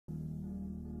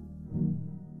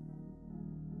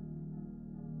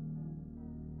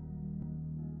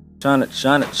China,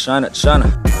 China, China,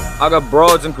 China. I got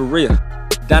broads in Korea.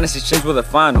 Dynasties change with a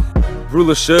final.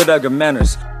 Rulers should have good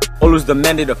manners. Always the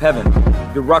mandate of heaven.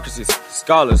 Bureaucracies,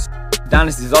 scholars.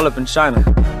 Dynasties all up in China.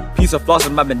 Piece of floss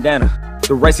in my bandana.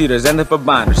 The rice eaters and the for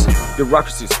binders.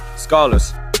 Bureaucracies,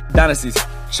 scholars. Dynasties,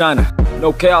 China.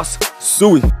 No chaos,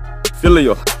 sui.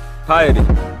 Filial, piety.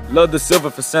 Love the silver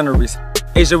for centuries.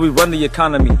 Asia, we run the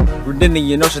economy. We're in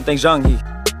the ocean, thank Zheng.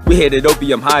 We hated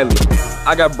opium highly.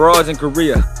 I got broads in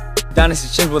Korea.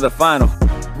 Dynasties change with a final.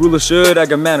 Rulers should have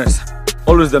good manners.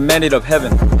 Always the mandate of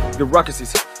heaven.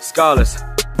 Bureaucracies, scholars.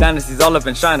 Dynasties all up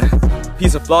in China.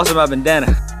 Piece of floss in my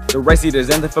bandana. The rice eaters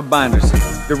and the for binders.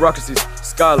 Bureaucracies,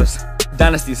 scholars.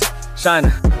 Dynasties,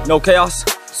 China. No chaos,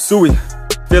 sui.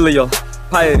 Filial,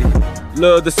 piety.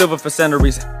 Love the silver for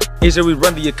centuries. Asia, we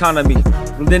run the economy.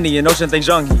 From the Indian Ocean, thank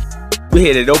Zheng. We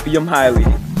hated opium highly.